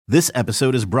This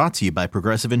episode is brought to you by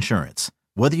Progressive Insurance.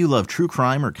 Whether you love true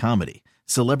crime or comedy,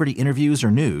 celebrity interviews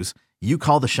or news, you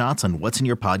call the shots on what's in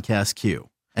your podcast queue.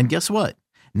 And guess what?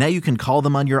 Now you can call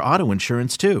them on your auto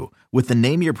insurance too with the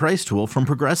Name Your Price tool from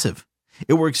Progressive.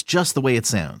 It works just the way it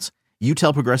sounds. You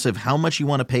tell Progressive how much you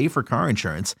want to pay for car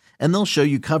insurance, and they'll show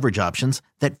you coverage options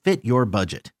that fit your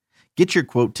budget. Get your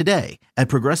quote today at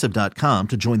Progressive.com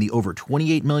to join the over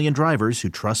 28 million drivers who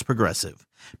trust Progressive.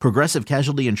 Progressive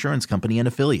Casualty Insurance Company and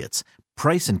Affiliates.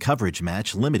 Price and coverage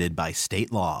match limited by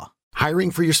state law. Hiring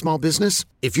for your small business?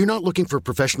 If you're not looking for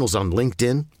professionals on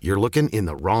LinkedIn, you're looking in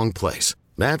the wrong place.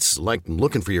 That's like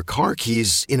looking for your car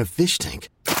keys in a fish tank.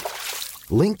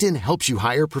 LinkedIn helps you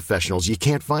hire professionals you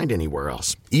can't find anywhere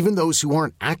else, even those who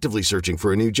aren't actively searching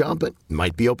for a new job but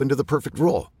might be open to the perfect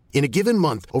role. In a given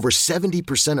month, over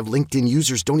 70% of LinkedIn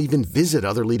users don't even visit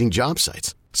other leading job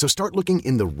sites. So start looking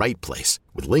in the right place.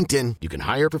 With LinkedIn, you can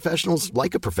hire professionals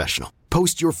like a professional.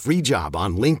 Post your free job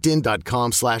on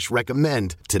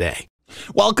linkedin.com/recommend today.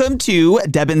 Welcome to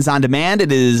Debbins On Demand.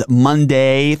 It is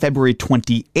Monday, February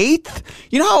 28th.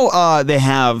 You know how they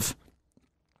have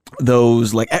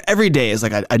those, like, every day is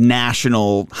like a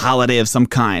national holiday of some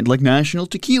kind, like National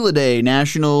Tequila Day,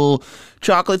 National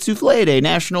Chocolate Souffle Day,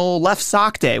 National Left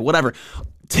Sock Day, whatever.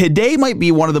 Today might be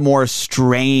one of the more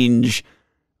strange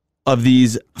of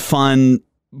these fun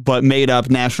but made up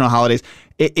national holidays.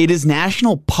 It is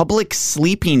National Public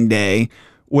Sleeping Day,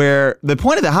 where the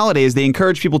point of the holiday is they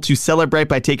encourage people to celebrate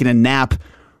by taking a nap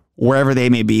wherever they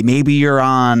may be. Maybe you're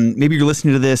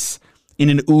listening to this in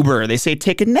an Uber. They say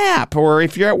take a nap, or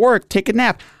if you're at work, take a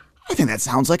nap. I think that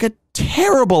sounds like a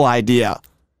terrible idea.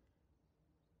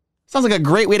 Sounds like a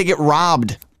great way to get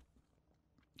robbed.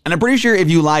 And I'm pretty sure if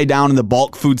you lie down in the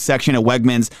bulk food section at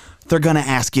Wegmans, they're going to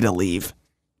ask you to leave.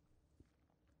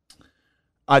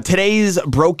 Today's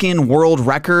broken world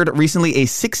record. Recently, a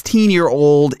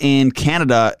 16-year-old in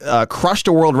Canada crushed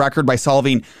a world record by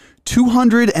solving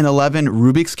 211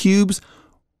 Rubik's Cubes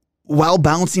while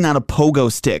bouncing on a pogo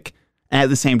stick at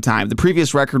the same time. The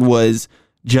previous record was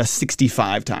just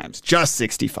 65 times. Just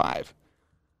 65.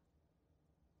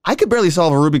 I could barely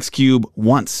solve a Rubik's Cube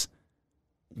once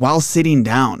while sitting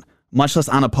down, much less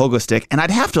on a pogo stick, and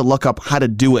I'd have to look up how to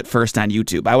do it first on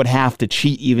YouTube. I would have to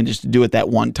cheat even just to do it that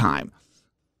one time.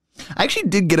 I actually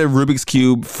did get a Rubik's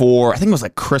Cube for, I think it was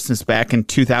like Christmas back in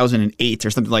 2008 or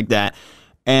something like that.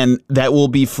 And that will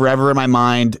be forever in my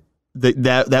mind.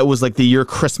 That was like the year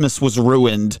Christmas was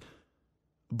ruined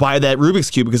by that Rubik's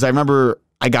Cube, because I remember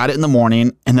I got it in the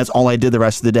morning and that's all I did the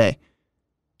rest of the day.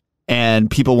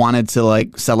 And people wanted to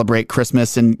like celebrate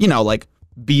Christmas and, you know, like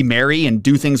be merry and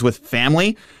do things with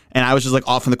family. And I was just like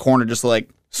off in the corner, just like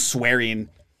swearing.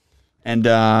 And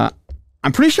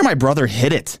I'm pretty sure my brother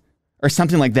hit it. Or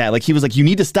something like that. Like he was like, you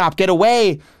need to stop, get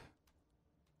away.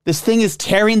 This thing is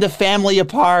tearing the family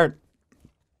apart.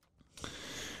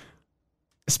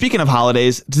 Speaking of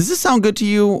holidays, does this sound good to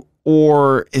you?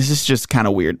 Or is this just kind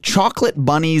of weird? Chocolate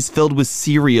bunnies filled with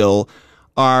cereal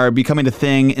are becoming a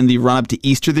thing in the run-up to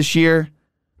Easter this year.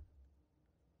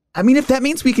 I mean, if that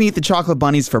means we can eat the chocolate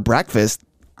bunnies for breakfast,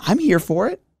 I'm here for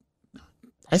it.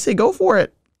 I say go for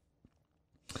it.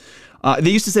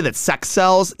 They used to say that sex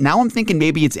sells. Now I'm thinking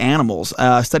maybe it's animals.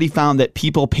 A study found that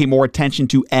people pay more attention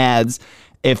to ads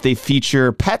if they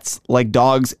feature pets like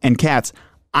dogs and cats.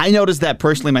 I noticed that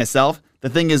personally myself. The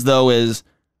thing is, though, is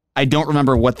I don't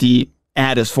remember what the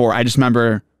ad is for. I just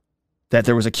remember that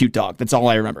there was a cute dog. That's all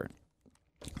I remember.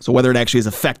 So whether it actually is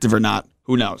effective or not,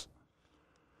 who knows?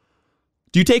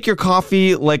 Do you take your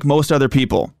coffee like most other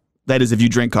people? That is, if you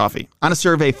drink coffee. On a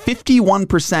survey,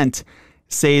 51%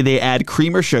 say they add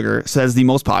cream or sugar, says the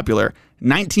most popular.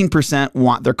 19%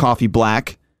 want their coffee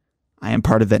black. I am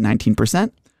part of that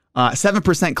 19%.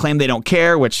 7% claim they don't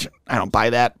care, which I don't buy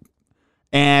that.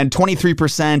 And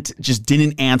 23% just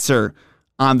didn't answer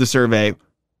on the survey,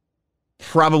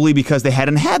 probably because they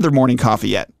hadn't had their morning coffee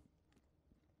yet.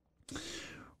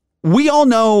 We all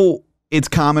know it's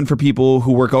common for people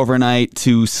who work overnight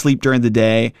to sleep during the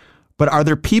day, but are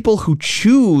there people who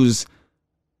choose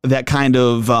that kind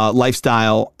of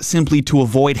lifestyle simply to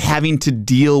avoid having to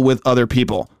deal with other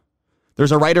people?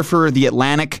 There's a writer for The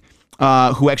Atlantic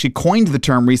who actually coined the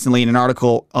term recently in an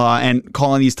article and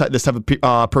calling this type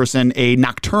of person a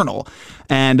nocturnal.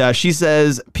 And she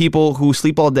says people who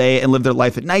sleep all day and live their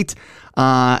life at night,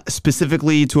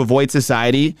 specifically to avoid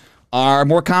society, are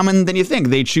more common than you think.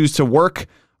 They choose to work,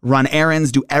 run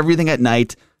errands, do everything at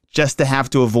night just to have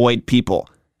to avoid people.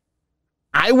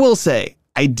 I will say,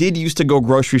 I did used to go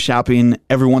grocery shopping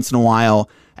every once in a while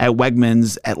at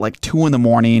Wegmans at like 2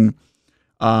 a.m.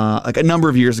 Like a number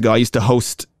of years ago, I used to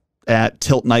host at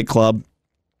Tilt Nightclub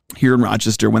here in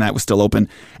Rochester when that was still open.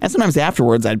 And sometimes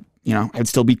afterwards, I'd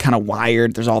still be kind of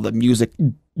wired. There's all the music,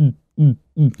 you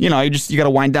got to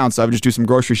wind down. So I would just do some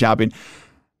grocery shopping.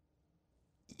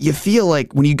 You feel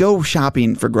like when you go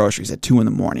shopping for groceries at 2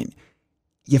 a.m,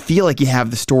 you feel like you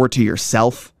have the store to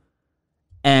yourself.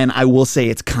 And I will say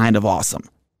it's kind of awesome.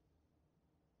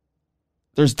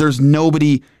 There's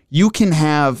nobody. You can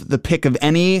have the pick of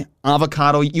any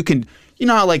avocado. You can,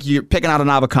 how like you're picking out an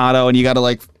avocado and you got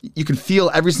to you can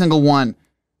feel every single one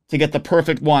to get the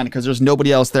perfect one because there's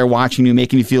nobody else there watching you,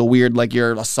 making you feel weird like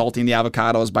you're assaulting the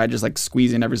avocados by just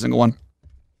squeezing every single one.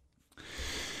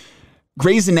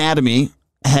 Grey's Anatomy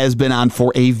has been on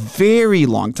for a very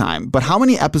long time, but how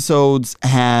many episodes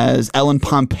has Ellen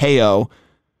Pompeo,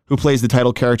 who plays the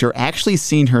title character, actually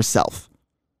seen herself?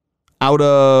 Out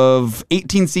of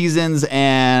 18 seasons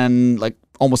and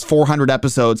almost 400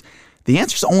 episodes, the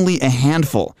answer is only a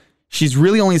handful. She's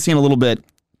really only seen a little bit,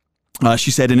 she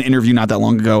said in an interview not that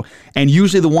long ago. And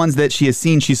usually the ones that she has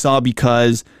seen, she saw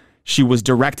because she was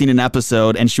directing an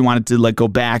episode and she wanted to go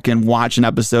back and watch an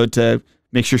episode to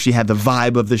make sure she had the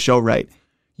vibe of the show right.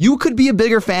 You could be a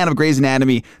bigger fan of Grey's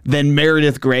Anatomy than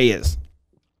Meredith Grey is.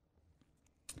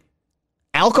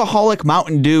 Alcoholic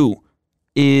Mountain Dew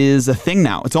is a thing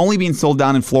now. It's only being sold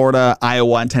down in Florida,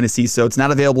 Iowa, and Tennessee, so it's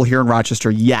not available here in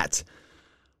Rochester yet.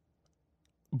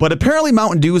 But apparently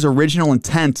Mountain Dew's original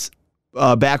intent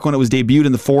back when it was debuted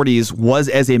in the 40s was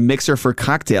as a mixer for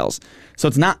cocktails. So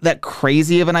it's not that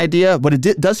crazy of an idea, but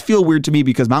it does feel weird to me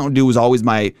because Mountain Dew was always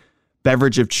my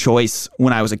beverage of choice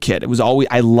when I was a kid.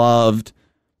 I loved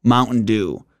Mountain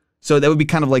Dew. So that would be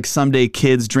kind of like someday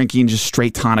kids drinking just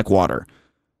straight tonic water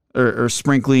or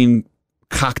sprinkling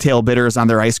cocktail bitters on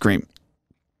their ice cream.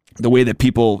 The way that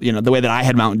people, the way that I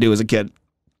had Mountain Dew as a kid.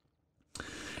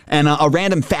 And a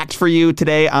random fact for you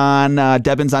today on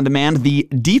Debbins On Demand. The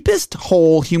deepest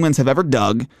hole humans have ever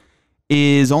dug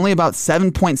is only about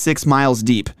 7.6 miles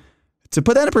deep. To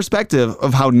put that in perspective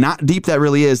of how not deep that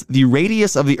really is, the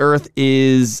radius of the Earth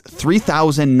is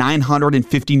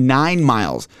 3,959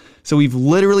 miles. So we've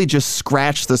literally just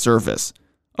scratched the surface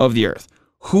of the Earth.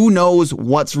 Who knows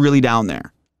what's really down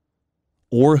there?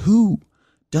 Or who?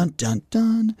 Dun, dun,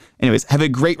 dun. Anyways, have a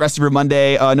great rest of your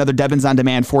Monday. Another Debbins On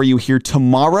Demand for you here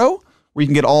tomorrow, where you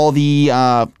can get all the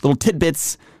little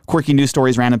tidbits, quirky news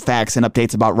stories, random facts, and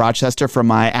updates about Rochester from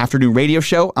my afternoon radio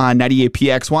show on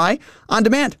 98PXY On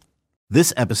Demand.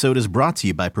 This episode is brought to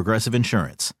you by Progressive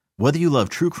Insurance. Whether you love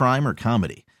true crime or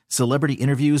comedy, celebrity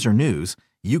interviews or news,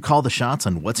 you call the shots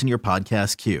on what's in your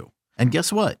podcast queue. And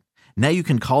guess what? Now you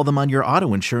can call them on your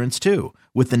auto insurance too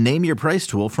with the Name Your Price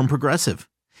tool from Progressive.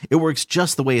 It works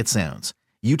just the way it sounds.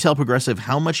 You tell Progressive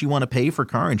how much you want to pay for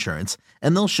car insurance,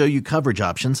 and they'll show you coverage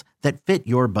options that fit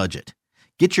your budget.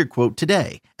 Get your quote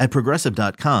today at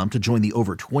Progressive.com to join the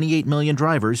over 28 million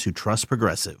drivers who trust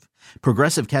Progressive.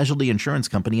 Progressive Casualty Insurance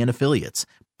Company and Affiliates.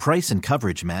 Price and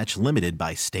coverage match limited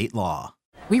by state law.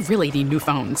 We really need new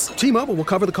phones. T-Mobile will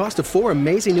cover the cost of 4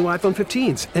 amazing new iPhone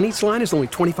 15s, and each line is only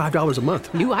 $25 a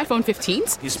month. New iPhone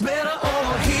 15s? It's better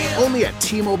over here. Only at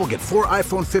T-Mobile, get 4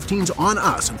 iPhone 15s on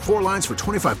us and 4 lines for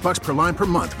 $25 per line per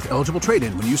month with eligible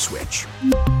trade-in when you switch.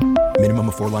 Minimum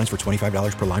of 4 lines for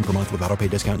 $25 per line per month with autopay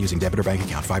discount using debit or bank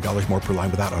account. $5 more per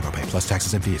line without autopay, plus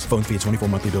taxes and fees. Phone fee at 24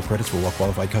 monthly bill credits for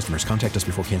well-qualified customers. Contact us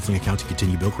before canceling account to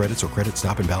continue bill credits or credit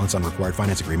stop and balance on required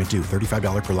finance agreement due.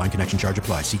 $35 per line connection charge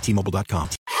applies. See T-Mobile.com.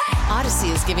 Odyssey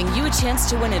is giving you a chance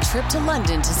to win a trip to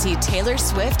London to see Taylor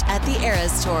Swift at the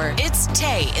Eras Tour. It's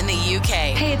Tay in the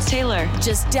UK. Hey, it's Taylor.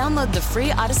 Just download the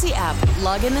free Odyssey app,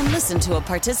 log in and listen to a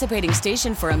participating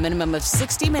station for a minimum of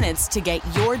 60 minutes to get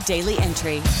your daily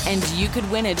entry. And you could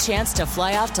win a chance to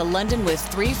fly off to London with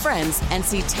 3 friends and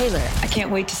see Taylor. I can't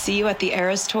wait to see you at the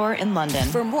Eras Tour in London.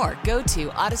 For more, go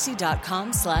to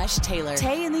odyssey.com/Taylor.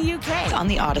 Tay in the UK. On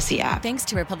the Odyssey app. Thanks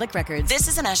to Republic Records. This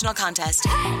is a national contest.